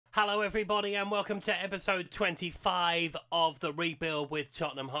Hello everybody and welcome to episode 25 of The Rebuild with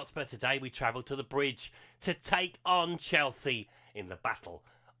Tottenham Hotspur. Today we travel to the bridge to take on Chelsea in the Battle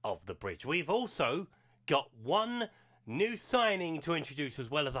of the Bridge. We've also got one new signing to introduce as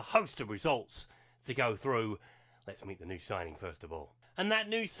well as a host of results to go through. Let's meet the new signing first of all. And that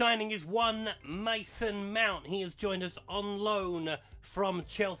new signing is one Mason Mount. He has joined us on loan from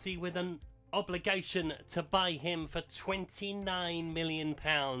Chelsea with an obligation to buy him for £29 million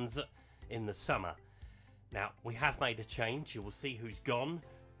in the summer. Now, we have made a change. You will see who's gone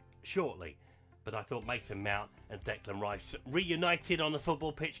shortly. But I thought Mason Mount and Declan Rice reunited on the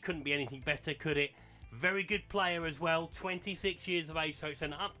football pitch. Couldn't be anything better, could it? Very good player as well. 26 years of age, so it's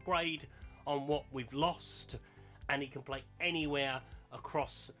an upgrade on what we've lost. And he can play anywhere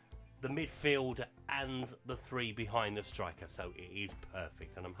across the midfield and the three behind the striker. So it is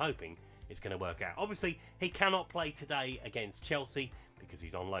perfect. And I'm hoping it's going to work out. Obviously, he cannot play today against Chelsea because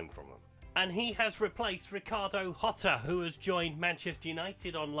he's on loan from them. And he has replaced Ricardo Horta, who has joined Manchester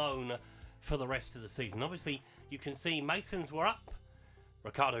United on loan for the rest of the season. Obviously, you can see Mason's were up,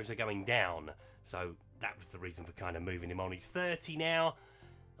 Ricardo's are going down. So that was the reason for kind of moving him on. He's 30 now.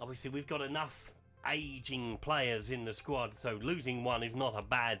 Obviously, we've got enough aging players in the squad, so losing one is not a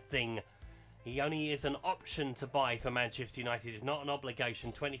bad thing. He only is an option to buy for Manchester United. It's not an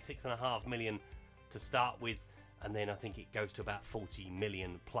obligation. 26.5 million to start with, and then I think it goes to about 40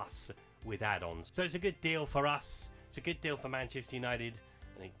 million plus with add-ons. So it's a good deal for us. It's a good deal for Manchester United,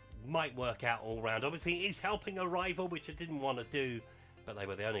 and it might work out all round. Obviously, it's helping a rival, which I didn't want to do, but they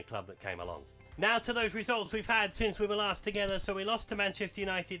were the only club that came along. Now to those results we've had since we were last together. So we lost to Manchester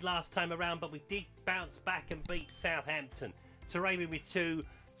United last time around, but we did bounce back and beat Southampton. Taremi with 2.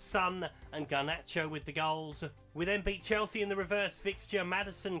 Son and Garnacho with the goals. We then beat Chelsea in the reverse fixture.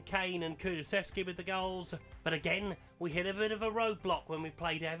 Maddison, Kane and Kulusevski with the goals. But again, we hit a bit of a roadblock when we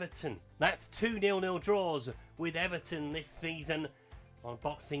played Everton. That's 2 0-0 draws with Everton this season. On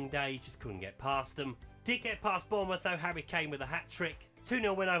Boxing Day, just couldn't get past them. Did get past Bournemouth though, Harry Kane with a hat-trick.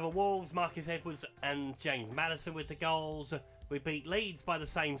 2-0 win over Wolves, Marcus Edwards and James Maddison with the goals. We beat Leeds by the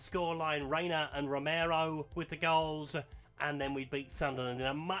same scoreline, Reina and Romero with the goals. And then we beat Sunderland in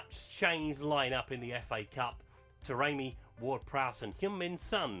a much-changed lineup in the FA Cup. Taremi, Ward-Prowse and Heung-min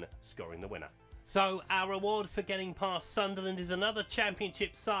Son scoring the winner. So our reward for getting past Sunderland is another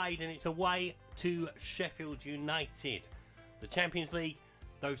Championship side, and it's away to Sheffield United. The Champions League,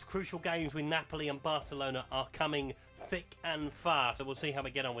 those crucial games with Napoli and Barcelona are coming thick and fast. So we'll see how we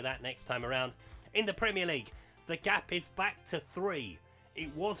get on with that next time around. In the Premier League, the gap is back to 3.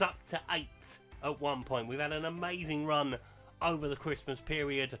 It was up to 8 at one point. We've had an amazing run over the Christmas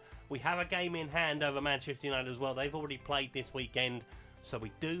period. We have a game in hand over Manchester United as well. They've already played this weekend, so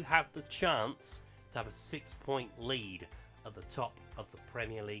we do have the chance to have a 6-point lead at the top of the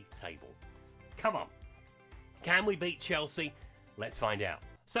Premier League table. Come on, can we beat Chelsea? Let's find out.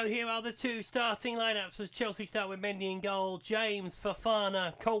 So here are the 2 starting lineups as Chelsea start with Mendy in goal, James,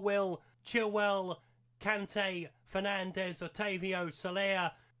 Fofana, Colwill, Chilwell, Kante, Fernandes, Otavio,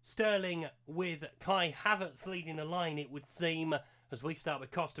 Soler, Sterling with Kai Havertz leading the line, it would seem, as we start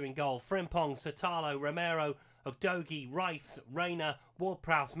with Costa in goal. Frimpong, Sotalo, Romero, Ogdogi, Rice, Reina,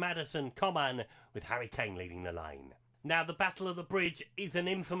 Ward-Prowse, Maddison, Coman with Harry Kane leading the line. Now the Battle of the Bridge is an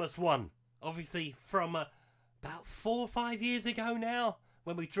infamous one. Obviously from about 4 or 5 years ago now,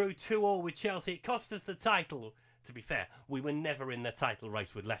 when we drew 2-2 with Chelsea. It cost us the title. To be fair, we were never in the title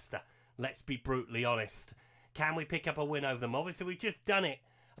race with Leicester. Let's be brutally honest. Can we pick up a win over them? Obviously we've just done it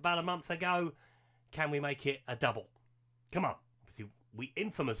about a month ago. Can we make it a double? Come on. Obviously, we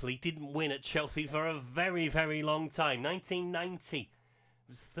infamously didn't win at Chelsea for a very, very long time. 1990. It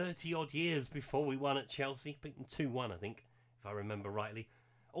was 30 odd years before we won at Chelsea. Beaten 2-1, I think, if I remember rightly.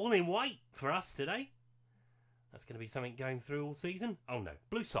 All in white for us today. That's going to be something going through all season. Oh no,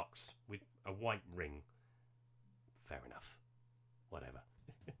 blue socks with a white ring. Fair enough. Whatever.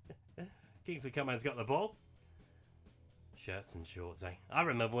 Kingsley Coman's got the ball. Shirts and shorts, eh? I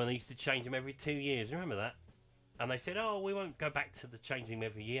remember when they used to change them every 2 years. Remember that? And they said, oh, we won't go back to the changing them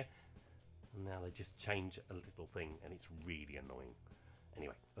every year. And now they just change a little thing, and it's really annoying.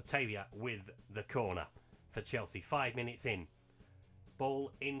 Anyway, Otavia with the corner for Chelsea. 5 minutes in.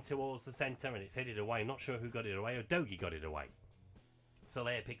 Ball in towards the centre, and it's headed away. Not sure who got it away. Ogdogi got it away.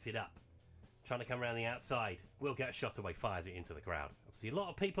 Soler picks it up. Trying to come around the outside. Will get a shot away, fires it into the crowd. Obviously, a lot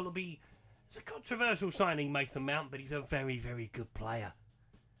of people will be... It's a controversial signing, Mason Mount, but he's a very, very good player.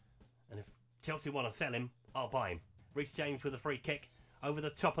 And if Chelsea want to sell him, I'll buy him. Reece James with a free kick over the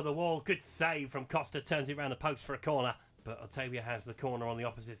top of the wall. Good save from Costa. Turns it around the post for a corner. But Otavia has the corner on the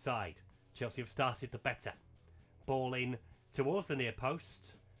opposite side. Chelsea have started the better. Ball in towards the near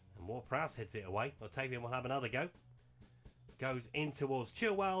post. And Ward-Prowse heads it away. Octavian will have another go. Goes in towards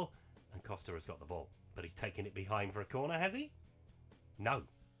Chilwell. And Costa has got the ball. But he's taking it behind for a corner, has he? No.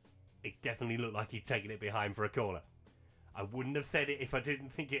 It definitely looked like he'd taken it behind for a corner. I wouldn't have said it if I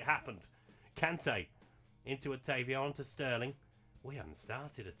didn't think it happened. Kante into Octavian, onto Sterling. We haven't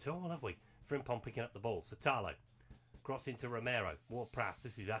started at all, have we? Frimpong picking up the ball. Satalo. Cross into Romero. Ward-Prowse,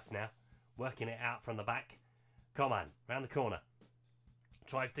 this is us now. Working it out from the back. Coman, round the corner.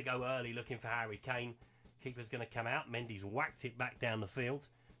 Tries to go early, looking for Harry Kane. Keeper's going to come out. Mendy's whacked it back down the field.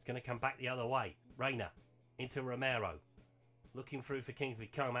 It's going to come back the other way. Reina into Romero. Looking through for Kingsley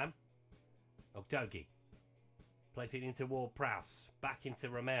Coman. Ogdogi. Plays it into Ward-Prowse. Back into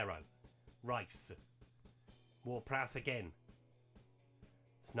Romero. Rice. Ward-Prowse again.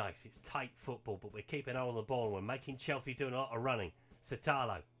 It's nice. It's tight football, but we're keeping on the ball. We're making Chelsea doing a lot of running.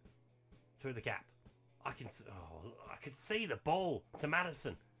 Satalo. Through the gap. I could see the ball to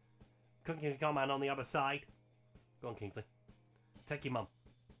Maddison. Kingsley Coman on the other side. Go on, Kingsley. Take him on.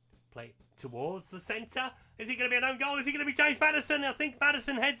 Play it towards the centre. Is he going to be an own goal? Is he going to be James Maddison? I think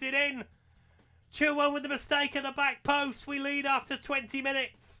Maddison heads it in. Chilwell with the mistake at the back post. We lead after 20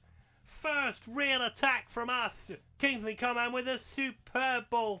 minutes. First real attack from us. Kingsley Coman with a superb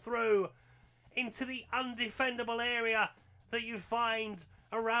ball through into the undefendable area that you find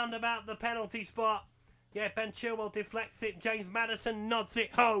around about the penalty spot. Yeah, Ben Chilwell deflects it. James Maddison nods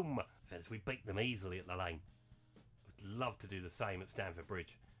it home. We beat them easily at the lane. Would love to do the same at Stamford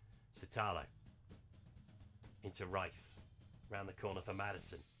Bridge. Satalo into Rice. Round the corner for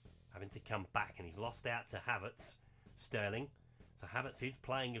Maddison. Having to come back, and he's lost out to Havertz. Sterling. So Havertz is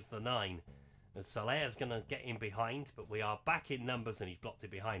playing as the 9. And Solaire's going to get in behind, but we are back in numbers, and he's blocked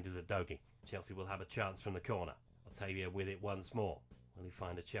it behind as a Dogi. Chelsea will have a chance from the corner. Octavia with it once more. Will he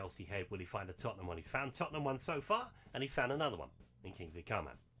find a Chelsea head? Will he find a Tottenham one? He's found Tottenham one so far, and he's found another one in Kingsley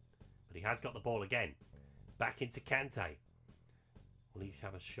Coman. But he has got the ball again. Back into Kante. Will he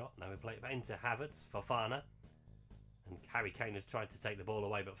have a shot? No, we play it back into Havertz. Fofana. And Harry Kane has tried to take the ball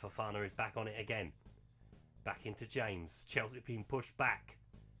away, but Fofana is back on it again. Back into James. Chelsea being pushed back.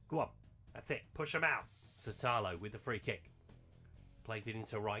 Go on. That's it. Push him out. Satalo with the free kick. Plays it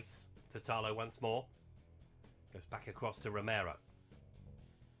into Rice. Satalo once more. Goes back across to Romero.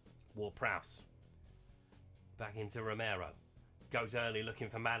 Ward-Prowse. Back into Romero. Goes early looking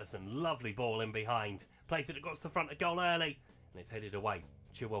for Maddison. Lovely ball in behind. Plays it across the front of goal early. And it's headed away.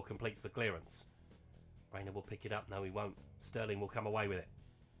 Chilwell completes the clearance. Reina will pick it up. No, he won't. Sterling will come away with it.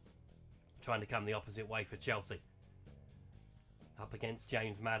 Trying to come the opposite way for Chelsea. Up against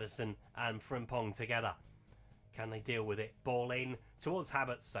James Maddison and Frimpong together. Can they deal with it? Ball in towards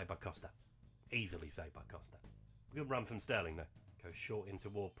Havertz. Saved by Costa. Easily saved by Costa. Good run from Sterling though. Goes short into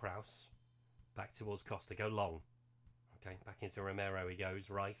Ward-Prowse. Back towards Costa. Go long. Okay, back into Romero he goes.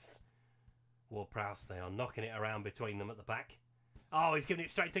 Rice. Ward-Prowse. They are knocking it around between them at the back. Oh, he's giving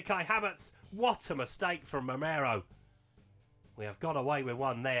it straight to Kai Havertz. What a mistake from Romero. We have got away with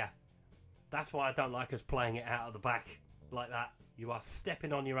one there. That's why I don't like us playing it out of the back like that. You are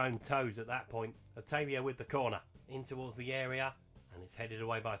stepping on your own toes at that point. Octavia with the corner. In towards the area. And it's headed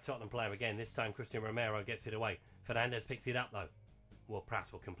away by a Tottenham player again. This time Christian Romero gets it away. Fernandez picks it up though.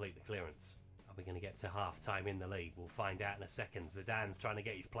 Ward-Prowse will complete the clearance. Are we going to get to half-time in the lead? We'll find out in a second. Zidane's trying to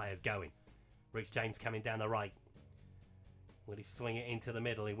get his players going. Reece James coming down the right. Will he swing it into the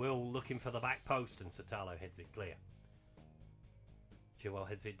middle? He will, looking for the back post, and Satalo heads it clear. Chilwell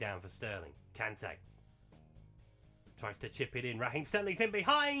heads it down for Sterling. Kante tries to chip it in. Raheem Sterling's in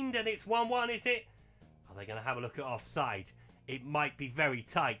behind, and it's 1-1, is it? Are they going to have a look at offside? It might be very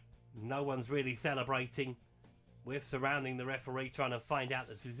tight. No one's really celebrating. We're surrounding the referee, trying to find out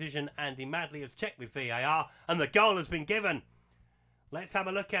the decision. Andy Madley has checked with VAR, and the goal has been given. Let's have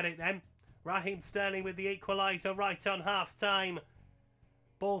a look at it then. Raheem Sterling with the equaliser right on half-time.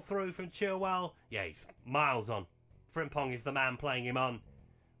 Ball through from Chilwell. Yeah, he's miles on. Frimpong is the man playing him on.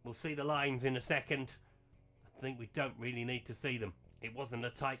 We'll see the lines in a second. I think we don't really need to see them. It wasn't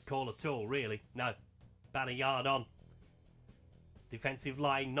a tight call at all, really. No, about a yard on. Defensive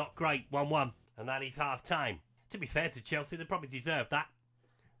line, not great. 1-1. And that is half-time. To be fair to Chelsea, they probably deserved that.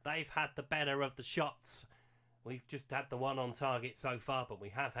 They've had the better of the shots. We've just had the one on target so far, but we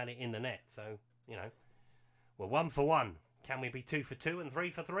have had it in the net. So, you know, we're 1 for 1. Can we be 2 for 2 and 3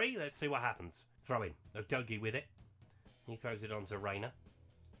 for 3? Let's see what happens. Throw in. Odogi with it. He throws it on to Reina.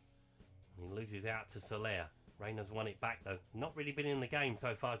 He loses out to Soler. Reina's won it back, though. Not really been in the game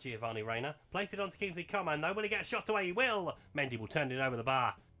so far, Giovanni Reina. Place it on to Kingsley Coman, though. Will he get a shot away? He will. Mendy will turn it over the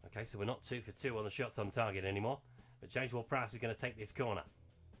bar. Okay, so we're not 2 for 2 on the shots on target anymore. But James Ward-Prowse is going to take this corner.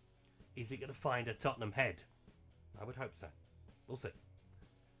 Is he going to find a Tottenham head? I would hope so. We'll see.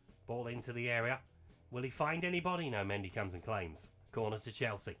 Ball into the area. Will he find anybody? No, Mendy comes and claims. Corner to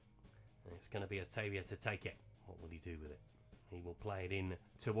Chelsea. It's going to be Otavia to take it. What will he do with it? He will play it in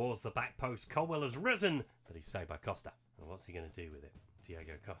towards the back post. Colwell has risen, but he's saved by Costa. And what's he going to do with it?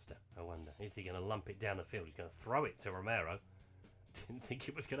 Diego Costa, I wonder. Is he going to lump it down the field? He's going to throw it to Romero. Didn't think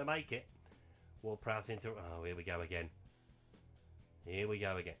it was going to make it. Ward-Prowse into... Oh, here we go again. Here we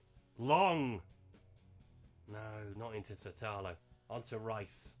go again. Long! No, not into Sotalo. Onto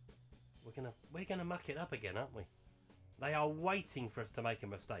Rice. We're gonna muck it up again, aren't we? They are waiting for us to make a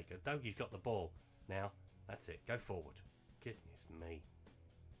mistake. Dogi's got the ball. Now, that's it. Go forward. Goodness me.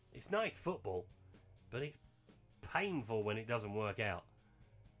 It's nice football, but it's painful when it doesn't work out.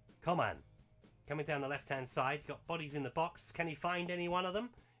 Coman. Coming down the left-hand side. Got bodies in the box. Can he find any one of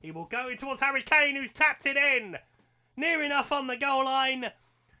them? He will go in towards Harry Kane, who's tapped it in. Near enough on the goal line.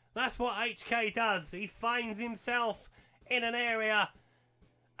 That's what HK does. He finds himself in an area,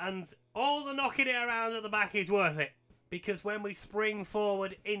 and all the knocking it around at the back is worth it. Because when we spring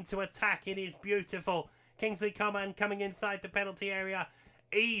forward into attack, it is beautiful. Kingsley Coman coming inside the penalty area.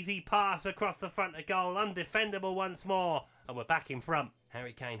 Easy pass across the front of goal. Undefendable once more. And we're back in front.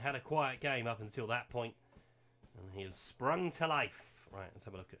 Harry Kane had a quiet game up until that point. And he has sprung to life. Right, let's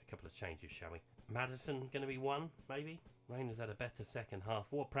have a look at a couple of changes, shall we? Maddison going to be one, maybe? Rainer's had a better second half.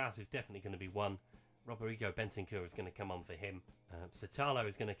 Ward-Prowse is definitely going to be one. Rodrigo Bentancur is going to come on for him. Sotalo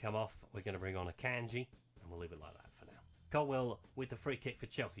is going to come off. We're going to bring on a Kanji. And we'll leave it like that for now. Colwell with the free kick for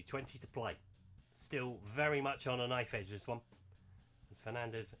Chelsea. 20 to play. Still very much on a knife edge, this one. As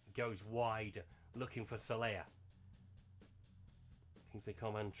Fernandez goes wide, looking for Solea. Kingsley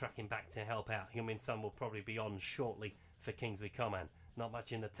Coman tracking back to help out. Heung-min Son will probably be on shortly for Kingsley Coman. Not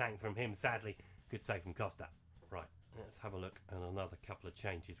much in the tank from him, sadly. Good save from Costa. Right, let's have a look at another couple of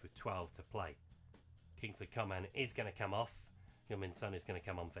changes with 12 to play. Kingsley Coman is going to come off. Heung-min Son is going to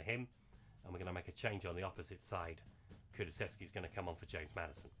come on for him. And we're going to make a change on the opposite side. Kulusevski is going to come on for James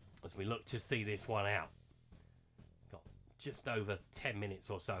Maddison. As we look to see this one out. Got just over 10 minutes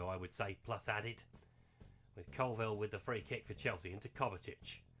or so, I would say, plus added. With Colville with the free kick for Chelsea into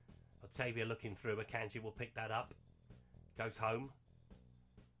Kovacic. Otavia looking through. Akanji will pick that up. Goes home.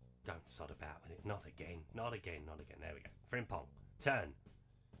 Don't sod about with it. Not again. Not again. Not again. There we go. Frimpong. Turn.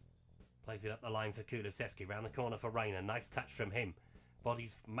 Plays it up the line for Kulusevski. Round the corner for Rayner. Nice touch from him.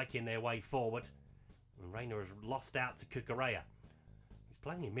 Bodies making their way forward. And Rayner has lost out to Kukureya. He's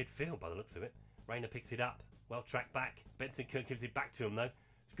playing in midfield by the looks of it. Rayner picks it up. Well tracked back. Bentancur gives it back to him though.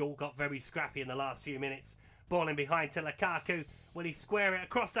 School got very scrappy in the last few minutes. Ball in behind to Lukaku. Will he square it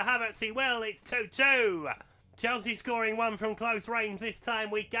across to Havertz? He will. It's 2-2. Chelsea scoring one from close range this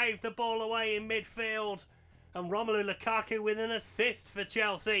time. We gave the ball away in midfield. And Romelu Lukaku with an assist for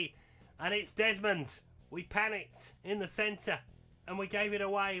Chelsea. And it's Desmond. We panicked in the centre. And we gave it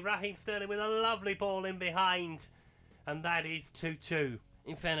away. Raheem Sterling with a lovely ball in behind. And that is 2-2.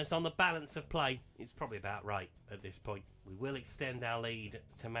 In fairness, on the balance of play, it's probably about right at this point. We will extend our lead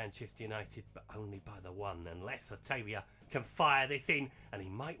to Manchester United, but only by the one. Unless Otavia can fire this in. And he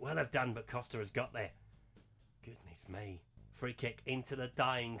might well have done, but Costa has got there. Goodness me. Free kick into the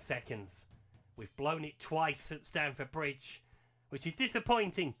dying seconds. We've blown it twice at Stamford Bridge, which is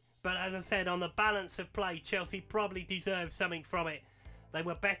disappointing. But as I said, on the balance of play, Chelsea probably deserved something from it. They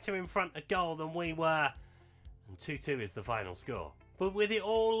were better in front of goal than we were. And 2-2 is the final score. But with it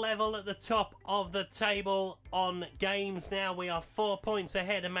all level at the top of the table on games now, we are 4 points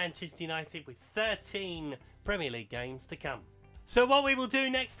ahead of Manchester United with 13 Premier League games to come. So what we will do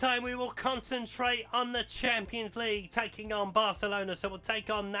next time, we will concentrate on the Champions League, taking on Barcelona. So we'll take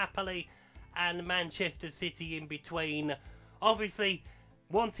on Napoli and Manchester City in between. Obviously,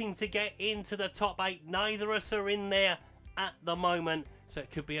 wanting to get into the top 8. Neither of us are in there at the moment. So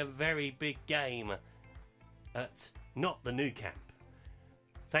it could be a very big game at not the Nou Camp.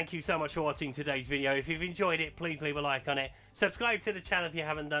 Thank you so much for watching today's video. If you've enjoyed it, please leave a like on it. Subscribe to the channel if you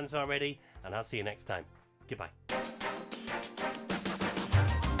haven't done so already. And I'll see you next time. Goodbye.